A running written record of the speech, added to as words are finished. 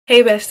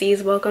Hey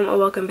besties, welcome or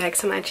welcome back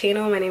to my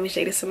channel. My name is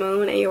Jada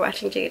Simone and you're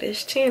watching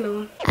Jada's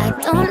channel. I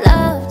don't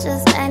love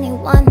just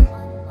anyone.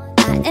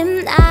 I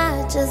am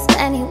not just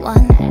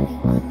anyone.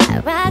 I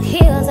rock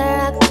heels,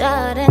 I rock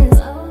Jordans,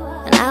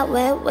 and I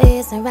wear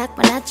wigs and rock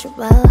my natural.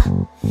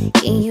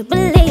 Can you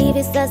believe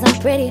it says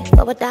I'm pretty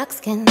for a dark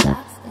skin?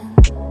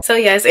 So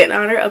yes, in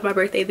honor of my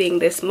birthday being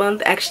this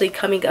month, actually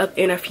coming up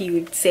in a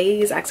few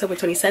days, October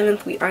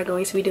 27th, we are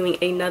going to be doing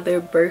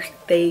another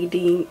birthday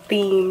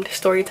themed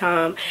story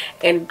time.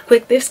 And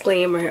quick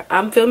disclaimer,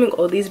 I'm filming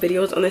all these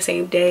videos on the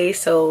same day,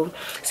 so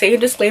same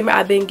disclaimer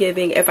I've been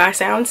giving. If I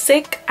sound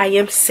sick, I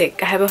am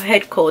sick. I have a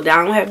head cold.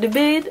 I don't have the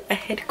vid, a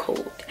head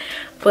cold.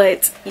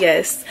 But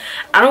yes,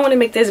 I don't want to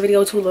make this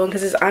video too long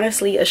because it's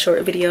honestly a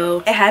short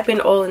video. It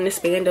happened all in the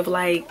span of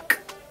like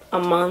a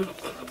month,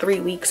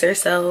 3 weeks or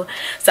so.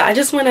 So I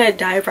just want to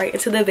dive right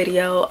into the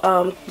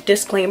video.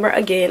 Disclaimer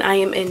again, I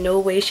am in no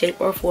way,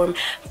 shape or form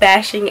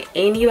bashing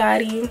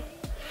anybody,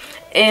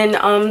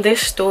 and this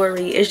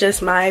story is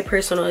just my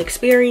personal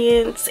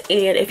experience,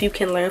 and if you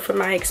can learn from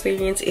my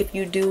experience, if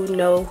you do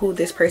know who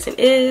this person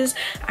is,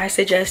 I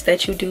suggest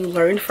that you do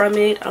learn from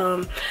it.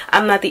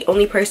 I'm not the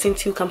only person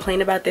to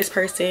complain about this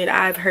person.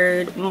 I've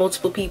heard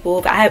multiple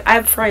people, I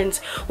have friends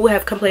who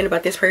have complained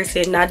about this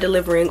person not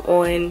delivering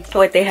on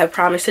what they have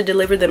promised to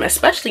deliver them,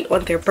 especially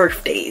on their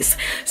birthdays.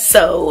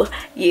 So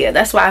yeah,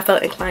 that's why I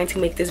felt inclined to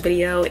make this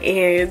video,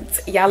 and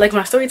y'all like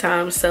my story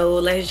time, so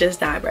let's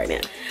just dive right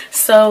in.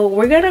 So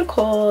we're gonna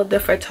call the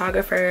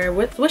photographer,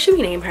 what should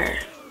we name her?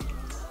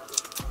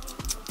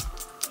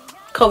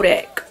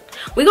 Kodak.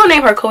 We're gonna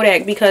name her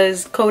Kodak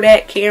because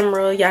Kodak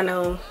camera, y'all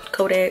know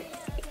Kodak.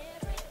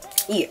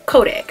 Yeah,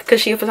 Kodak,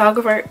 because she a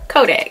photographer.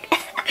 Kodak.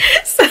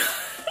 So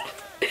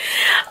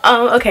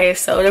okay,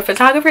 so the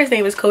photographer's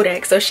name is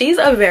Kodak. So she's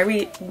a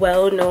very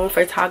well-known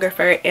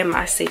photographer in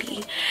my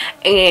city,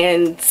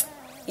 and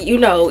you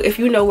know, if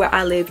you know where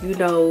I live, you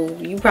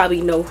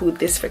probably know who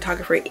this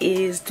photographer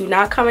is. Do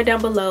not comment down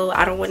below.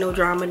 I don't want no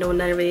drama, no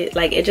none of it.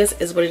 Like, it just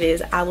is what it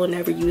is. I will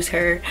never use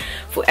her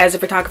as a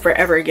photographer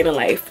ever again in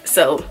life.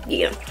 So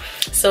yeah,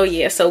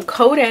 so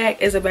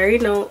Kodak is a very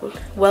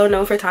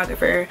well-known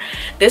photographer.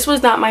 This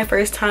was not my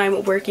first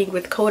time working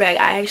with Kodak.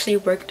 I actually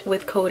worked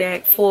with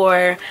Kodak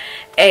for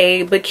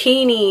a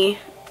bikini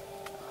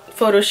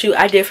photo shoot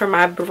I did for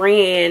my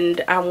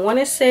brand, I want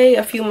to say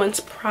a few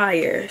months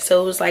prior.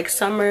 So it was like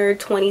summer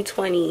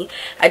 2020.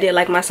 I did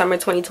like my summer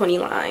 2020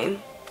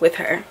 line with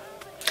her.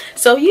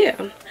 So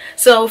yeah,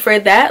 so for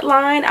that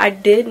line I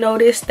did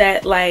notice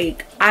that I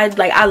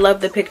love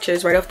the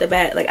pictures right off the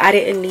bat. Like, I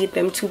didn't need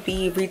them to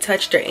be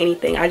retouched or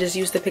anything. I just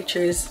used the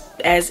pictures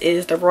as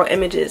is, the raw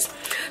images.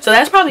 So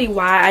that's probably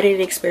why I didn't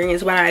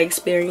experience what I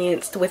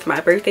experienced with my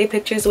birthday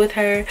pictures with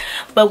her.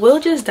 But we'll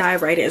just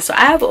dive right in. So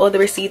I have all the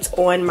receipts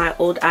on my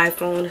old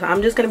iPhone, so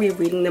I'm just gonna be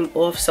reading them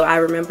off so I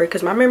remember,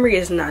 because my memory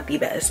is not the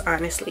best,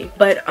 honestly.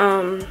 But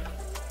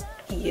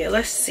yeah,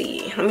 let's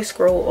see, let me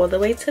scroll all the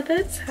way to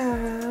the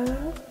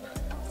top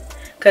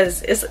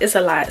because it's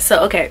a lot.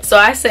 So okay, so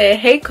I said,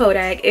 hey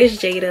Kodak, it's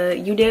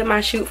Jada. You did my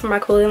shoot for my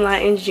clothing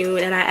line in June,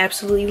 and I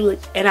absolutely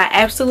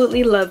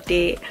loved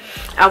it.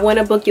 I want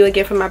to book you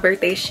again for my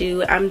birthday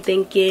shoot. I'm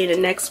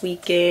thinking next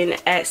weekend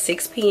at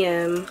 6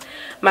 p.m.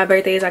 My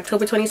birthday is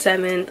October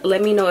 27th.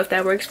 Let me know if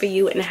that works for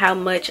you and how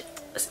much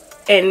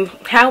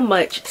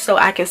so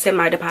I can send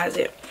my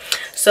deposit.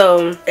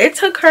 So it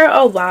took her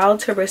a while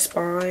to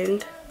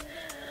respond.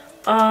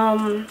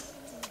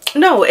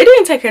 No, it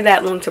didn't take her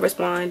that long to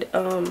respond.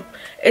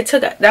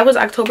 That was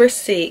October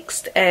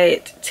 6th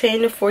at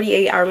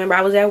 10:48. I remember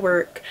I was at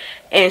work,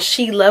 and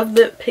she loved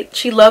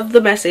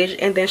the message,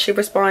 and then she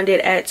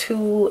responded at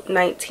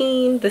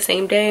 2:19 the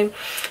same day,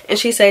 and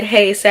she said,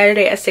 hey,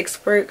 Saturday at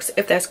 6 works.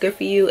 If that's good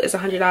for you, it's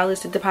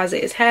 $100. The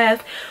deposit is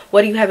half.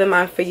 What do you have in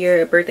mind for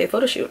your birthday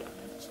photo shoot?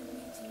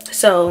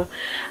 So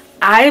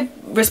I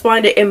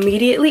responded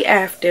immediately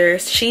after.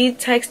 She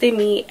texted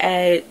me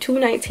at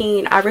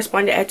 2:19. I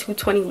responded at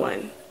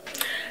 2:21.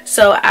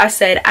 So I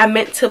said, I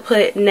meant to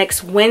put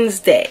next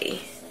Wednesday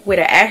with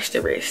an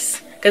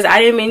asterisk, because I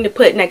didn't mean to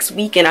put next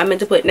weekend. I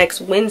meant to put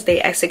next Wednesday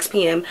at 6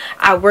 p.m.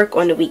 I work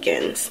on the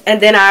weekends. And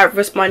then I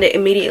responded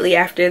immediately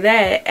after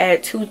that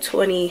at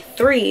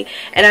 2:23,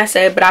 and I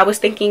said, but I was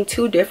thinking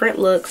 2 different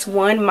looks.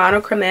 One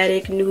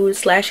monochromatic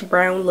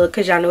nude/brown look,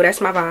 because y'all know that's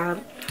my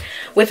vibe,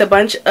 with a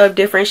bunch of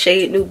different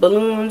shade nude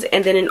balloons,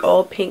 and then an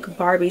all pink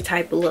Barbie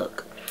type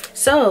look.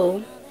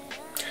 So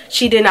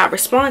she did not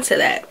respond to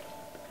that.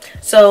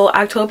 So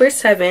October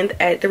 7th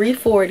at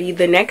 3:40,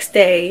 the next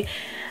day,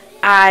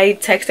 I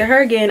texted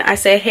her again. I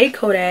said, hey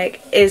Kodak,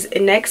 is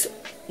next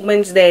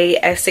Wednesday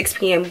at 6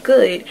 p.m.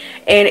 good?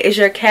 And is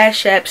your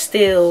Cash App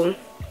still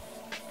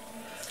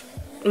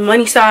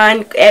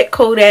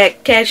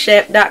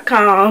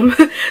 $@KodakCashApp.com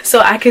so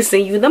I can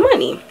send you the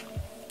money?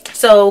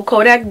 So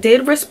Kodak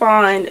did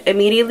respond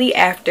immediately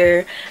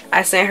after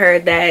I sent her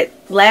that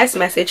last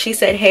message. She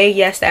said, hey,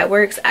 yes, that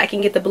works. I can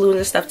get the balloons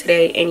and stuff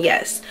today. And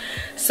yes,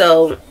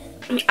 so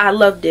I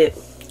loved it.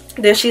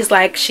 Then she's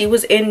like, she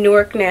was in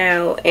Newark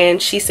now,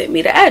 and she sent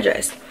me the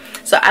address.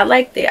 So I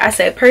liked it. I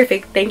said,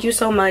 perfect, thank you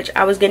so much.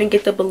 I was gonna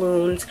get the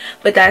balloons,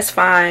 but that's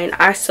fine.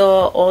 I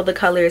saw all the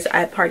colors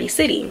at Party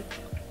City.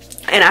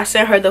 And I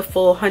sent her the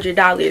full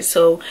 $100.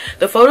 So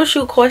the photo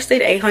shoot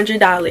costed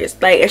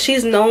 $100. Like, and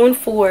she's known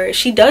for,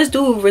 she does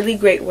do really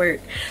great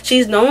work.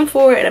 She's known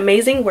for an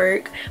amazing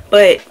work,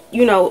 but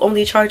you know,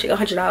 only charging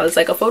 $100.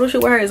 Like, a photo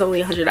shoot with her is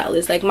only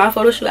 $100. Like, my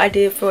photo shoot I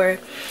did for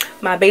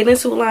my bathing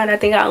suit line, I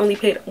think I only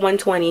paid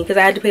 $120 because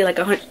I had to pay like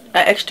an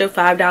extra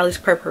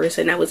 $5 per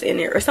person that was in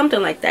there or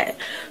something like that.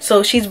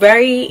 So she's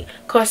very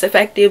cost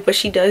effective, but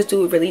she does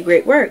do really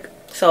great work.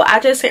 So I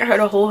just sent her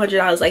the whole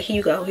 $100. Like, here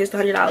you go, here's the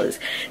 $100.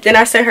 Then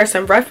I sent her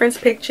some reference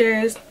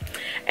pictures,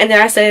 and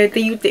then I said, do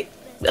you think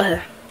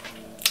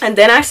and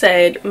then I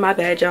said, my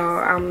bad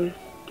y'all,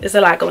 there's a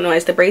lot going on.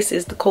 It's the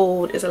braces, the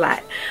cold, is a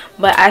lot.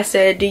 But I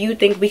said, do you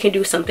think we can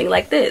do something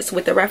like this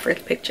with the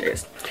reference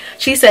pictures?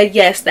 She said,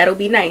 yes, that'll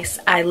be nice.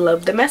 I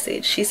love the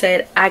message. She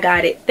said, I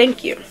got it,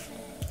 thank you.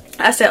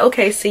 I said,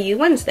 okay, see you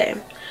Wednesday.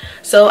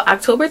 So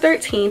October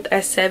 13th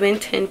at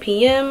 7:10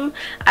 p.m.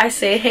 I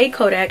said, hey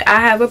Kodak, I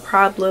have a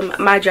problem.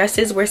 My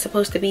dresses were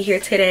supposed to be here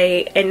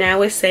today and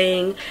now it's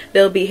saying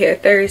they'll be here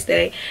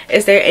Thursday.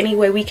 Is there any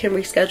way we can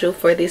reschedule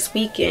for this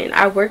weekend?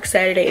 I work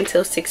Saturday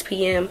until 6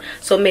 p.m.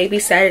 so maybe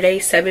Saturday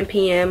 7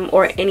 p.m.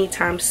 or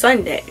anytime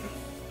Sunday.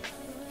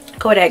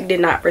 Kodak did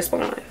not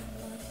respond.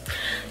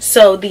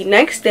 So the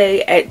next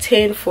day at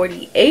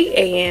 10:48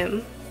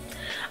 a.m.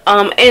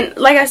 And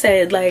like I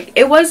said, like,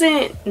 it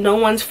wasn't no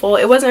one's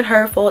fault. It wasn't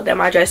her fault that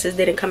my dresses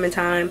didn't come in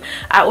time.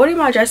 I ordered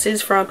my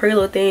dresses from Pretty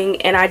Little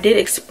Thing and I did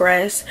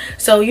express.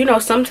 So, you know,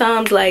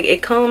 sometimes like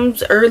it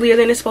comes earlier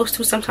than it's supposed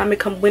to, sometimes it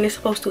comes when it's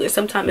supposed to, and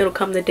sometimes it'll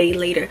come the day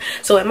later.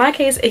 So in my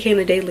case, it came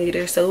the day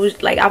later. So it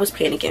was like, I was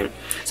panicking.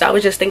 So I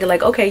was just thinking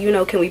like, okay, you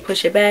know, can we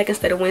push it back?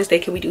 Instead of Wednesday,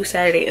 can we do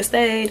Saturday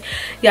instead?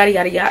 Yada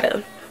yada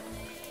yada.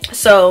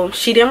 So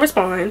she didn't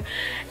respond.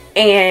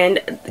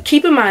 And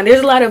keep in mind,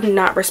 there's a lot of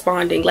not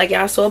responding. Like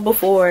y'all saw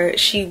before,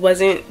 she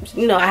wasn't,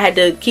 you know, I had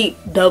to keep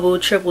double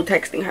triple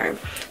texting her.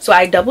 So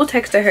I double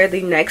texted her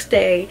the next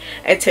day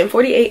at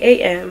 10:48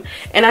 a.m.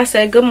 and I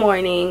said, good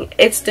morning,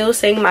 it's still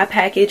saying my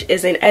package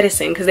is in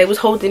Edison, because they was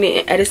holding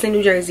it in Edison,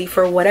 New Jersey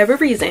for whatever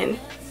reason.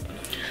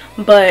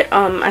 But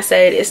I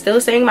said, it's still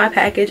saying my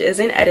package is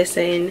in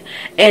Edison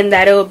and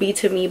that it will be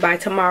to me by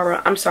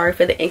tomorrow. I'm sorry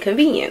for the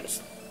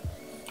inconvenience.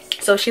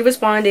 So she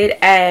responded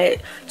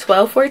at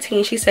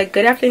 12:14. She said,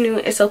 good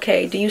afternoon, it's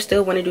okay. Do you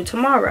still want to do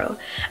tomorrow?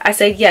 I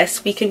said,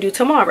 yes, we can do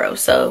tomorrow.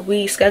 So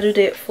we scheduled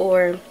it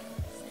for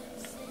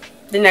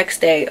the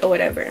next day or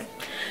whatever.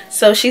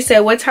 So she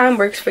said, what time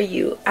works for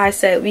you? I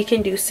said, we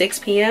can do 6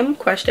 p.m.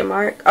 question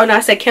mark. Oh no,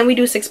 I said, can we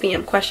do 6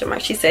 p.m. question mark?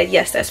 She said,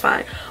 yes, that's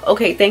fine.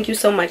 Okay, thank you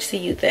so much. See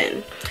you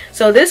then.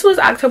 So this was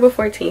October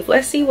 14th.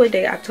 Let's see what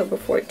day October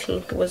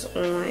 14th was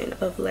on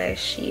of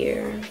last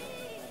year.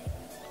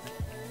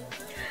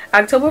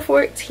 October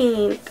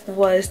 14th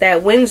was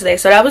that Wednesday.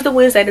 So that was the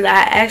Wednesday that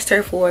I asked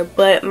her for,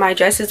 but my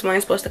dresses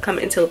weren't supposed to come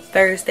until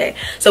Thursday.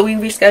 So we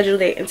rescheduled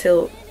it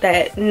until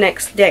that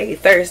next day,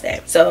 Thursday.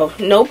 So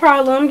no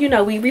problem, you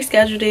know, we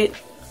rescheduled it.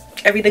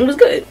 Everything was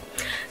good.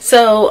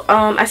 So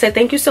I said,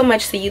 thank you so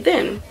much. See you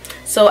then.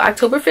 So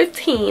October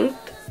 15th,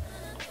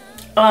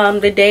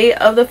 the day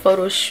of the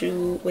photo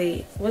shoot,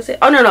 wait, was it?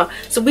 Oh no.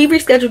 So we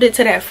rescheduled it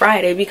to that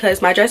Friday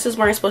because my dresses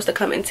weren't supposed to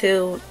come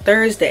until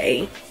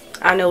Thursday.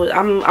 I know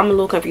I'm a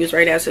little confused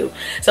right now too.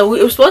 So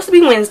it was supposed to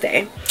be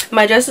Wednesday.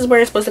 My dresses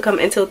weren't supposed to come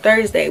until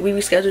Thursday. We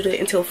rescheduled it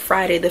until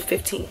Friday the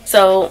 15th.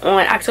 So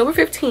on October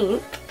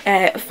 15th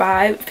at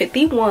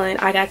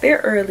 5:51, I got there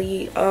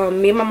early.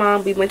 Me and my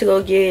mom, we went to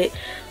go get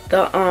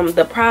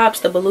the props,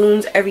 the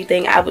balloons,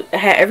 everything. I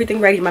had everything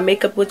ready. My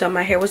makeup was done,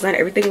 my hair was done,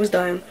 everything was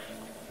done.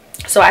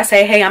 So I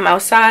say, hey, I'm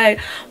outside.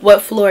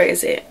 What floor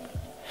is it?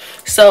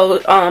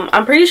 So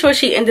I'm pretty sure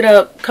she ended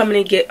up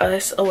coming to get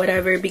us or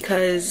whatever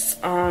because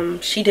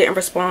she didn't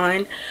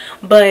respond.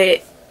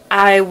 But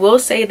I will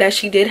say that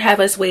she did have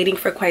us waiting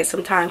for quite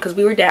some time because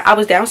we were down. I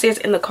was downstairs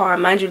in the car.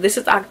 Mind you, this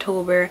is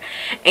October,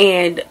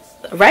 and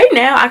right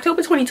now,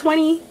 October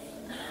 2020,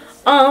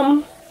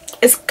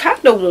 it's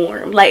kind of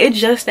warm. Like, it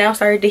just now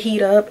started to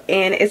heat up,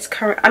 and it's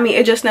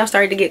it just now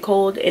started to get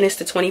cold, and it's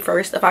the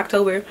 21st of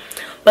October.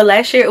 But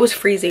last year it was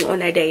freezing on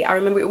that day. I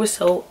remember it was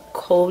so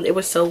cold, it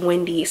was so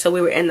windy, so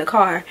we were in the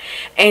car,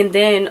 and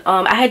then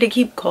I had to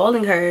keep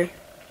calling her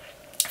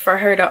for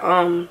her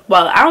to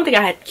well, I don't think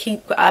I had to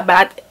keep,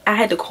 but I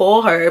had to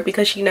call her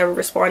because she never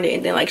responded,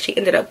 and then like she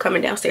ended up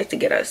coming downstairs to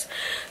get us.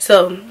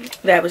 So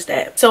that was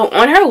that. So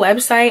on her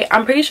website,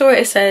 I'm pretty sure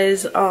it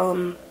says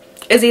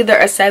it's either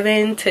a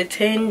 7 to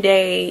 10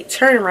 day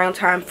turnaround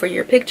time for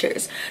your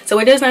pictures. So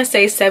it does not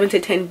say 7 to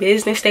 10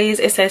 business days,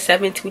 it says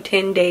 7 to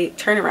 10 day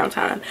turnaround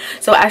time.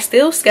 So I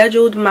still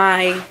scheduled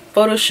my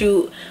photo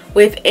shoot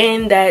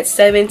within that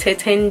 7 to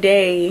 10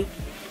 day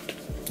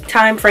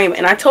time frame,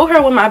 and I told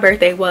her when my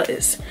birthday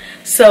was.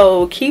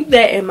 So keep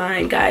that in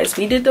mind, guys.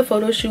 We did the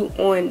photo shoot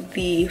on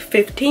the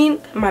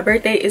 15th. My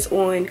birthday is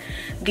on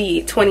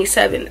the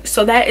 27th,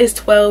 so that is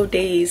 12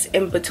 days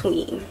in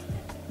between.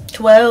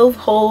 12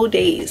 whole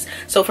days.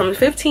 So from the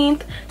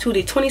 15th to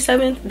the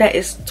 27th, that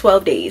is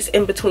 12 days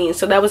in between.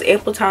 So that was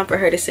ample time for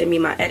her to send me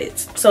my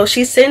edits. So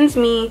she sends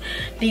me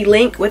the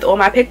link with all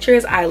my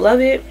pictures. I love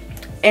it.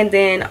 And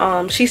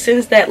then she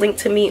sends that link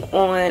to me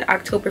on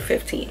October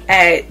 15th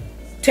at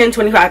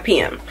 10:25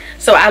 p.m.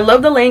 So I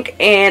love the link,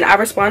 and I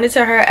responded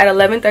to her at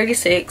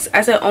 11:36.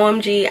 I said,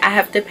 OMG, I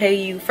have to pay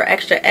you for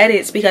extra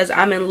edits because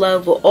I'm in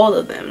love with all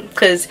of them,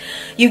 because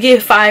you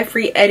get 5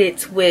 free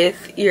edits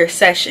with your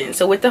session.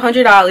 So with the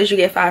 $100 you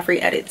get 5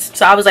 free edits.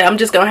 So I was like, I'm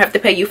just gonna have to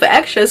pay you for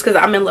extras because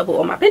I'm in love with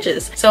all my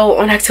pictures. So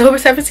on October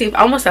 17th,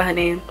 I almost said her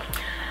name,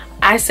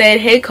 I said,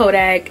 hey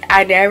Kodak,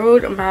 I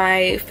narrowed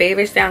my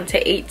favorites down to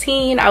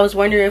 18. I was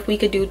wondering if we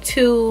could do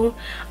 2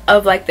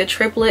 of like the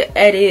triplet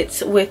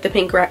edits with the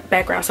pink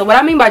background. So what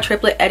I mean by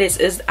triplet edits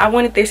is I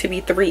wanted there to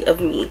be 3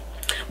 of me,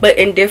 but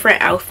in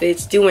different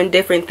outfits doing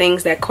different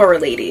things that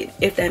correlated,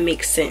 if that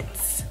makes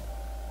sense.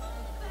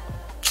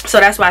 So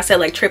that's why I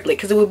said like triplet,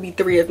 because it would be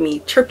 3 of me,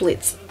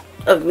 triplets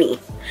of me.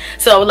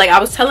 So like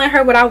I was telling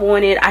her what I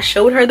wanted. I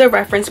showed her the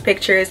reference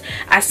pictures.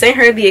 I sent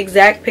her the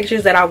exact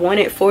pictures that I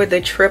wanted for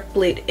the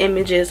triplet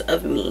images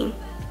of me.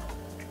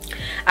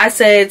 I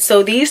said,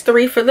 so these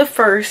 3 for the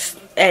first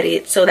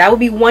edit, so that would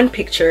be 1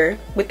 picture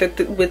with the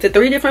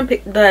 3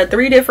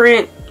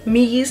 different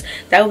me's.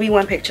 That would be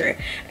 1 picture.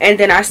 And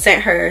then I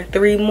sent her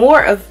 3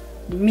 more of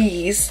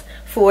me's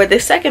for the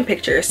second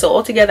picture. So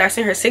altogether I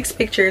sent her 6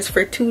 pictures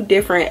for 2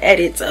 different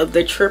edits of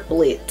the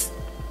triplet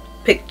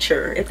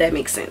picture, if that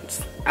makes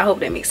sense. I hope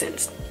that makes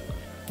sense.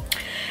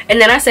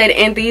 And then I said,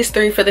 and these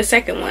 3 for the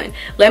second one.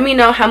 Let me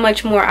know how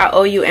much more I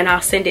owe you and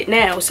I'll send it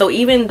now. So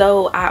even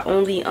though I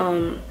only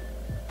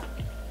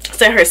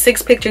sent her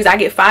 6 pictures, I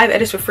get 5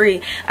 edits for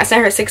free. I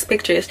sent her 6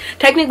 pictures.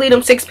 Technically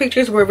them 6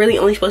 pictures were really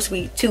only supposed to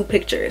be 2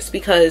 pictures,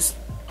 because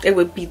it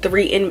would be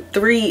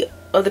 3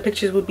 of the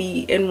pictures would be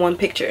in 1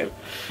 picture.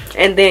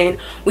 And then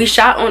we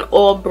shot on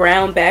all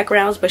brown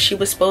backgrounds, but she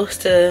was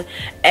supposed to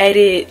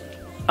edit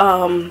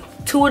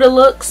 2 of the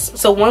looks.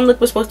 So 1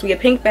 look was supposed to be a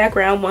pink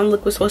background, 1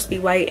 look was supposed to be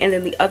white, and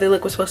then the other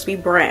look was supposed to be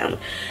brown.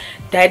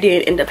 That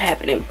didn't end up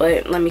happening,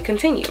 but let me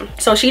continue.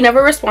 So she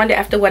never responded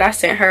after what I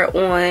sent her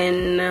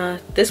on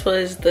this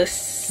was the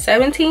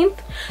 17th.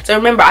 So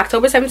remember,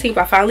 October 17th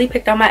I finally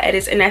picked out my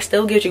edits, and that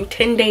still gives you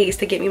 10 days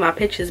to get me my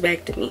pictures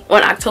back to me.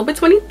 On October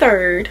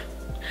 23rd,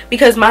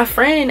 because my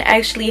friend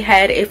actually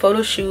had a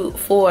photo shoot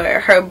for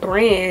her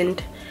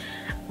brand,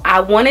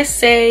 I want to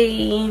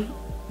say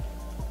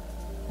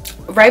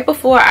right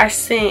before I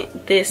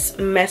sent this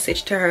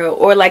message to her,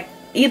 or like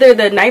either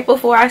the night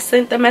before I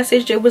sent the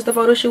message it was the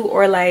photo shoot,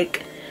 or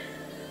like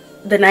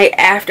the night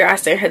after I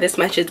sent her this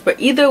message.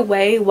 But either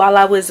way, while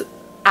I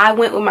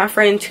went with my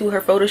friend to her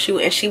photo shoot,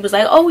 and she was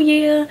like, oh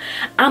yeah,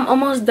 I'm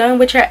almost done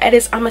with your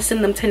edits, I'm gonna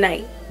send them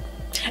tonight.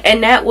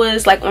 And that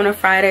was like on a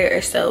Friday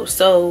or so.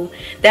 So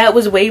that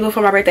was way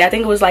before my birthday. I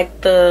think it was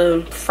like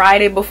the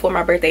Friday before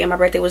my birthday, and my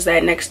birthday was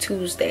that next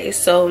Tuesday.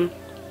 So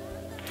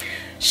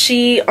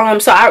she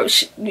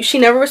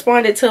never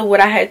responded to what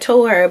I had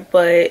told her,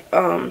 but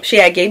she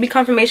had gave me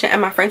confirmation at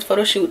my friend's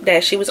photo shoot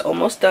that she was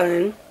almost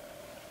done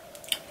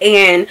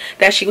and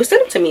that she would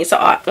send them to me. So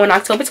on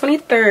October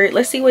 23rd,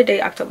 let's see what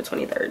day October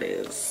 23rd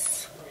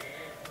is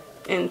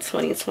in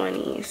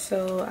 2020.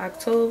 So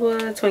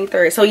October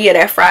 23rd, so yeah,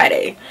 that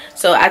Friday.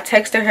 So I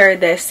texted her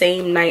that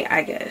same night,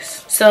 I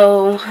guess.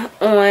 So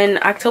on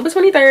October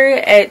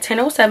 23rd at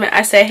 10:07,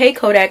 I said, hey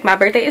Kodak, my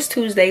birthday is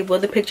Tuesday, will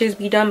the pictures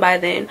be done by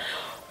then?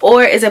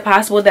 Or is it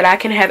possible that I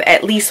can have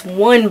at least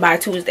 1 by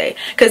Tuesday?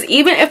 Because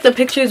even if the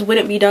pictures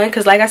wouldn't be done,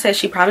 because like I said,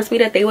 she promised me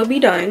that they would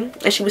be done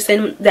and she would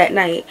send them that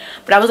night.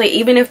 But I was like,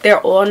 even if they're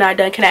all not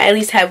done, can I at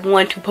least have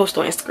 1 to post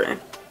on Instagram?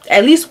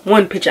 At least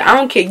 1 picture. I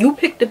don't care. You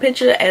pick the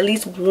picture, at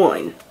least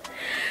 1.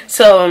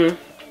 So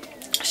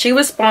she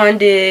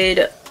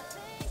responded.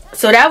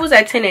 So that was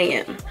at 10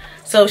 a.m.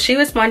 So she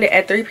responded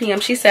at 3 p.m.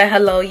 She said,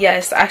 hello,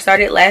 yes, I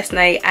started last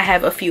night. I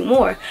have a few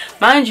more.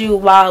 Mind you,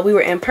 while we were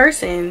in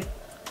person,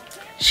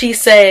 she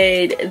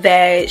said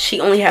that she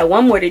only had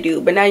 1 more to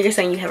do, but now you're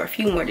saying you have a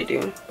few more to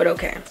do. But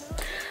okay.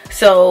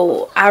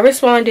 So I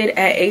responded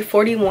at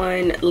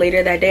 8:41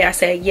 later that day. I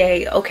said,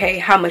 yay, okay,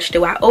 how much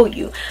do I owe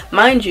you?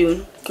 Mind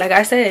you, like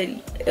I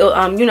said,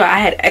 you know, I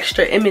had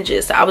extra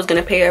images, so I was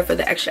gonna pay her for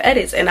the extra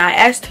edits, and I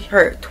asked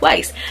her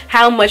twice,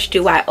 how much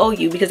do I owe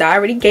you? Because I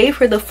already gave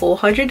her the full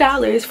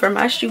 $100 for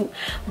my shoot,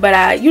 but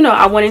I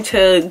wanted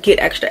to get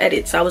extra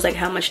edits, so I was like,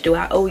 how much do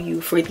I owe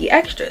you for the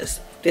extras?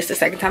 This is the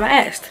second time I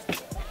asked.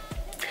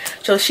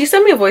 So she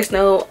sent me a voice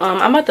note.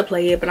 I'm about to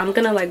play it, but I'm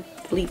gonna like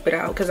bleep it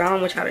out because I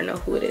don't want y'all to know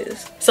who it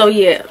is. So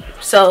yeah,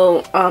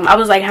 so I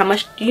was like, how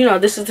much,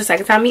 this is the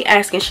second time me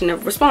asking, she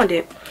never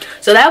responded.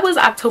 So that was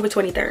October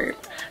 23rd.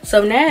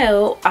 So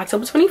now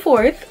October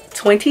 24th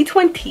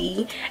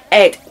 2020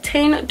 at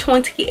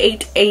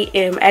 10:28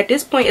 a.m. at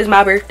this point is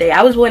my birthday.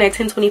 I was born at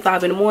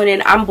 10:25 in the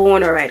morning. I'm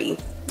born already.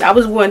 I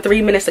was born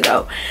 3 minutes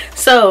ago.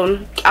 So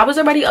I was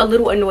already a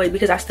little annoyed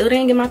because I still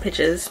didn't get my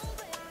pictures.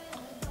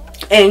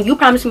 And you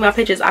promised me my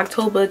pictures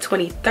October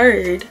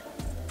 23rd.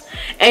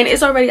 And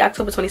it's already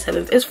October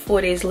 27th. It's 4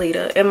 days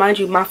later. And mind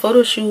you, my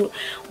photo shoot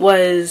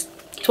was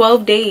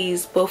 12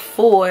 days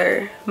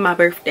before my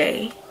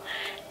birthday.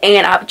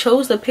 And I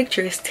chose the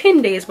pictures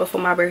 10 days before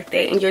my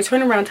birthday, and your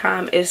turnaround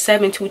time is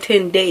 7 to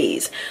 10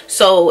 days.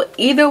 So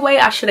either way,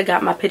 I should have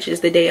got my pictures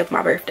the day of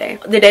my birthday.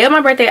 The day of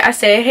my birthday, I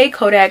said, hey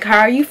Kodak, how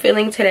are you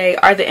feeling today?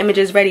 Are the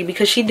images ready?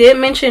 Because she did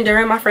mention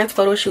during my friend's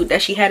photo shoot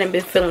that she hadn't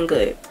been feeling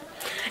good,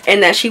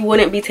 and that she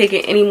wouldn't be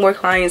taking any more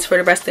clients for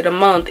the rest of the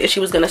month if she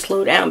was going to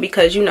slow down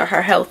because, you know,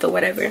 her health or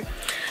whatever.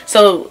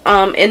 So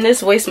in this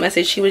voice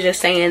message, she was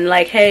just saying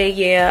like, hey,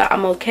 yeah,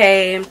 I'm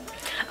okay,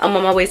 I'm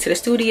on my way to the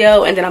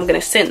studio, and then I'm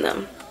gonna send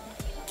them.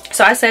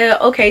 So I said,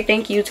 okay,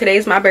 thank you,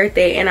 today's my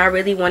birthday and I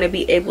really want to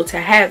be able to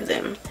have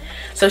them.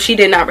 So she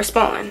did not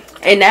respond,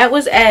 and that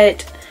was at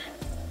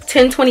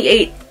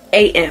 10:28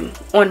 a.m.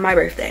 on my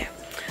birthday.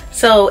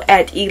 So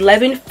at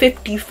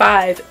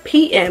 11:55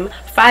 p.m.,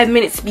 5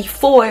 minutes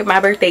before my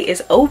birthday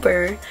is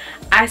over,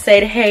 I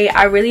said, hey,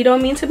 I really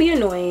don't mean to be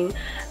annoying,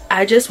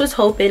 I just was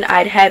hoping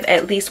I'd have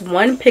at least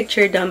one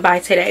picture done by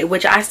today.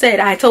 Which I said,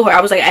 I told her, I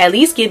was like, at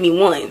least give me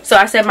one. So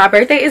I said, my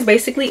birthday is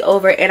basically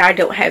over and I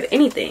don't have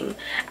anything.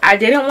 I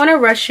didn't want to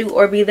rush you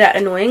or be that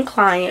annoying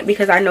client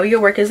because I know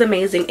your work is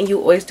amazing and you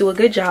always do a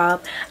good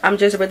job. I'm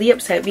just really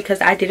upset because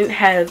I didn't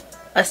have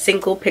a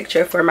single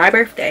picture for my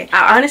birthday.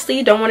 I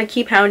honestly don't want to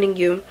keep hounding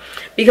you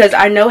because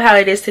I know how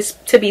it is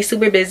to be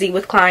super busy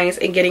with clients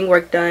and getting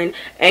work done,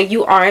 and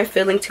you aren't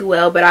feeling too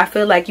well, but I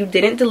feel like you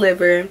didn't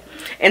deliver,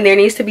 and there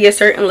needs to be a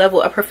certain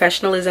level of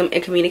professionalism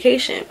and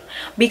communication.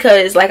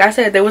 Because like I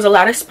said, there was a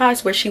lot of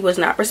spots where she was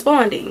not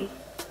responding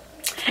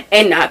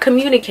and not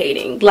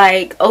communicating.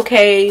 Like,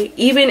 okay,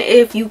 even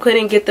if you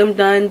couldn't get them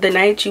done the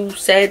night you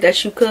said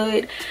that you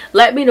could,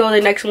 let me know the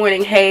next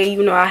morning, hey,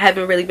 you know, I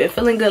haven't really been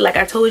feeling good. Like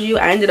I told you,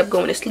 I ended up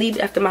going to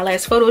sleep after my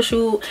last photo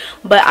shoot,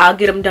 but I'll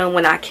get them done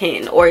when I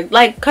can. Or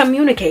like,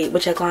 communicate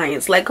with your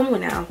clients. Like, come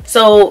on now.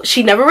 So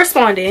she never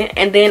responded.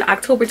 And then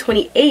October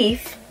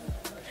 28th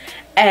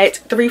at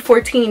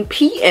 3:14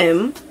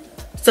 p.m.,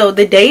 so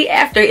the day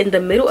after, in the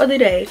middle of the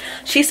day,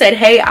 she said,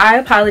 hey, I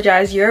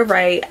apologize, you're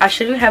right, I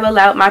shouldn't have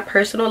allowed my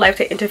personal life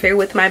to interfere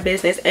with my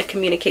business and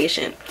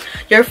communication.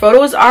 Your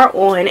photos are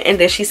on, and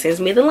then she sends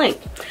me the link.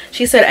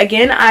 She said,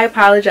 again, I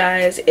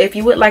apologize. If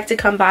you would like to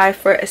come by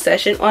for a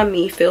session on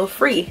me, feel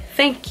free.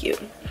 Thank you.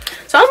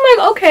 So I'm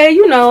like, okay,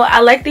 you know, I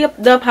like the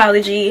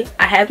apology.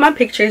 I have my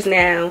pictures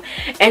now,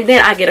 and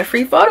then I get a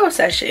free photo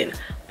session.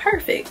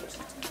 Perfect.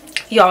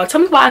 Y'all,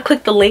 tell me why I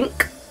clicked the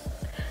link.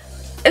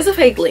 It's a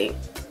fake link.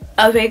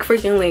 A fake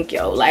freaking link,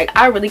 yo. Like,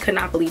 I really could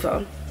not believe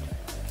her.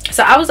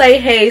 So I was like,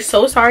 hey,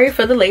 so sorry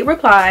for the late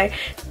reply,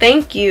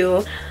 thank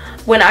you.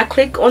 When I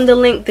click on the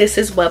link, this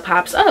is what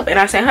pops up. And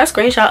I sent her a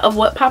screenshot of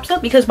what pops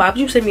up because, Bob,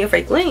 you sent me a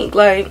fake link.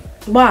 Like,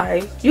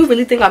 why? You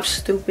really think I'm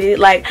stupid?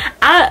 Like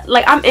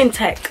I'm in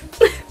tech.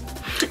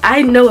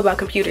 I know about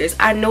computers.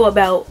 I know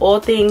about all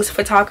things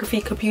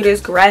photography,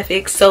 computers,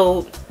 graphics.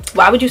 So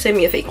why would you send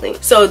me a fake link?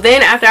 So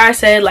then after I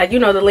said, like, you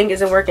know, the link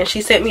isn't working,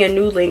 she sent me a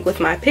new link with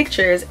my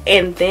pictures.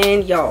 And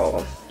then,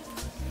 y'all,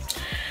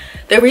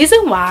 the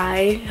reason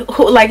why,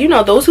 like, you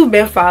know, those who've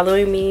been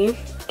following me,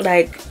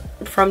 like,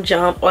 from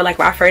jump, or like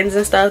my friends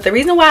and stuff, the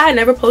reason why I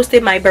never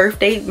posted my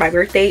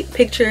birthday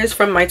pictures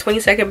from my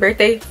 22nd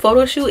birthday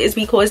photo shoot is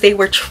because they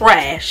were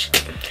trash.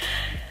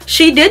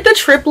 She did the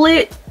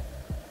triplet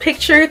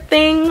picture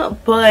thing,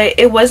 but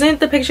it wasn't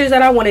the pictures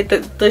that I wanted.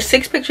 The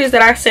 6 pictures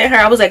that I sent her,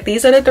 I was like,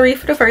 these are the 3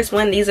 for the first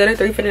one, these are the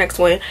 3 for the next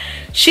one.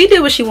 She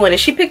did what she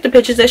wanted. She picked the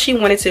pictures that she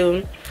wanted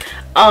to.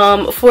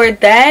 For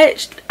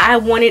that, I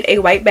wanted a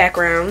white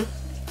background.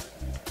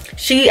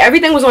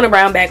 Everything was on a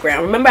brown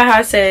background. Remember how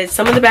I said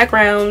some of the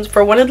backgrounds,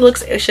 for one of the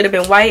looks, it should have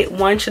been white,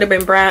 one should have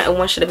been brown, and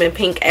one should have been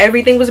pink.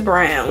 Everything was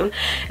brown.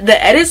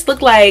 The edits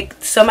looked like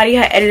somebody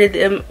had edited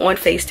them on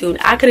Facetune.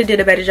 I could have did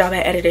a better job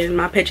at editing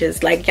my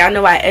pictures. Like, y'all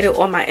know I edit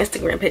on my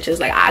Instagram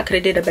pictures. Like, I could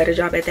have did a better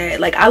job at that.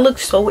 Like, I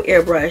looked so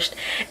airbrushed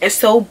and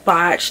so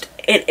botched,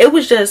 and it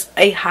was just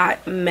a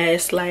hot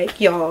mess. Like,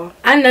 y'all,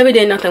 I never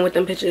did nothing with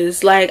them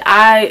pictures. Like,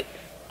 I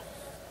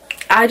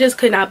just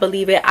could not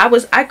believe it.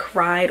 I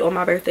cried on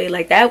my birthday.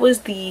 Like, that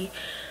was the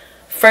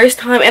first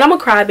time, and I'm a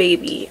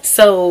crybaby,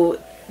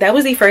 so that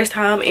was the first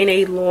time in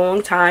a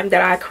long time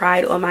that I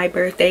cried on my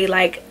birthday.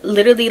 Like,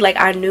 literally, like,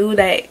 I knew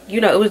that, you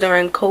know, it was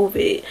during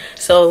COVID,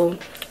 so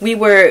we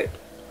were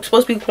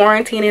supposed to be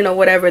quarantining or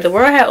whatever. The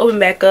world had opened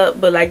back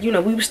up, but, like, you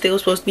know, we were still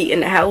supposed to be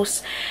in the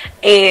house,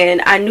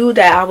 and I knew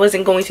that I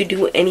wasn't going to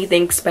do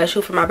anything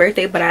special for my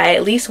birthday, but I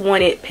at least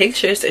wanted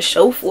pictures to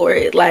show for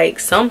it, like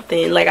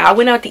something. Like, I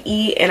went out to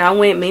eat and I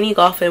went mini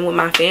golfing with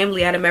my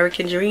family at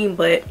American Dream,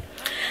 but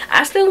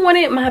I still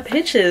wanted my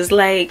pictures,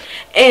 like,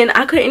 and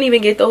I couldn't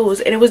even get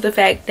those. And it was the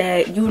fact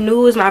that you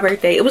knew it was my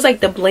birthday. It was like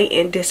the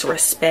blatant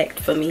disrespect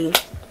for me.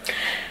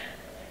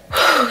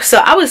 So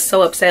I was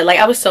so upset. Like,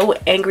 I was so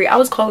angry. I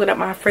was calling up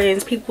my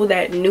friends, people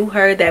that knew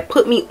her, that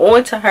put me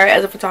on to her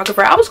as a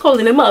photographer. I was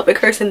calling them up and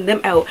cursing them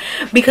out,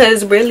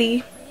 because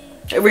really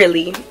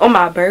on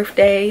my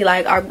birthday,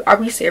 like, are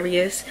we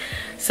serious?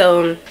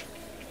 So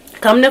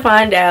Come to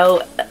find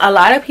out, a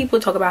lot of people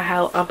talk about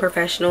how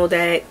unprofessional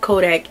that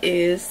Kodak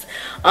is.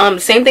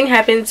 Same thing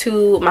happened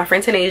to my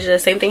friend Tanasia.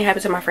 Same thing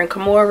happened to my friend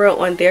Kamora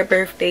on their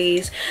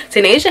birthdays.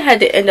 Tanasia had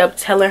to end up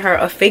telling her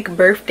a fake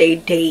birthday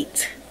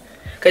date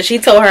because she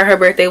told her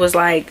birthday was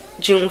like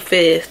June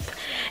 5th.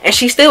 And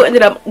she still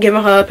ended up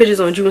giving her pictures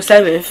on June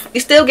 7th. He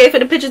still gave her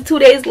the picture 2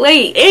 days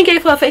late and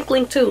gave her a fake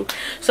link too.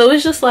 So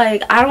it's just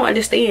like, I don't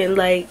understand.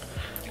 Like,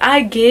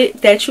 I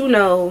get that, you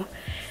know,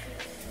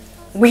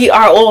 we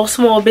are all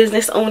small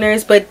business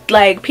owners, but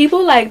like,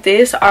 people like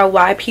this are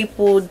why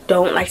people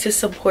don't like to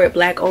support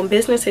black owned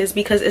businesses,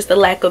 because it's the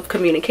lack of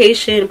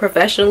communication,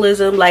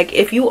 professionalism. Like,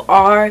 if you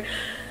are,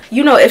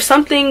 you know, if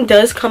something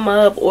does come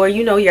up, or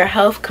you know, your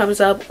health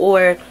comes up,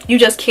 or you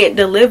just can't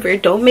deliver,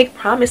 don't make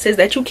promises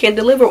that you can't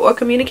deliver or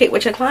communicate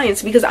with your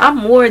clients, because I'm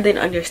more than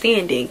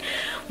understanding.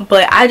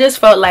 But I just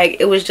felt like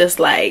it was just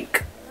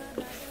like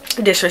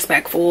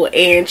disrespectful,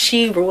 and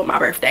she ruined my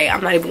birthday.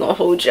 I'm not even gonna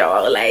hold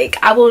y'all. Like,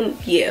 I will,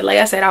 yeah, like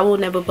I said, I will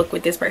never book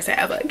with this person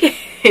ever again.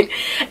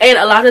 And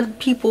a lot of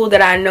people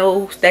that I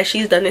know that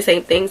she's done the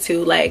same thing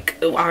to, like,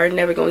 are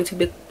never going to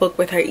book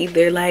with her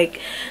either. Like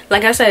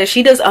I said,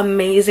 she does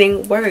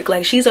amazing work.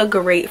 Like, she's a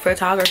great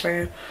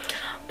photographer,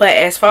 but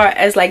as far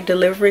as like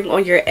delivering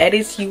on your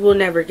edits, you will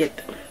never get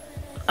them.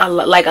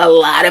 Like, a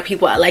lot of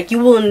people, like, you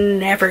will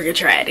never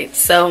get your edits.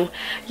 So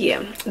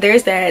yeah,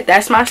 there's that.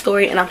 That's my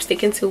story, and I'm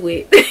sticking to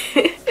it.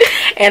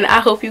 And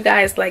I hope you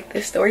guys like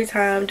this story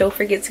time. Don't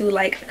forget to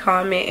like,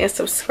 comment, and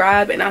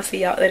subscribe, and I'll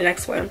see y'all in the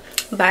next one.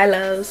 Bye,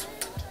 loves.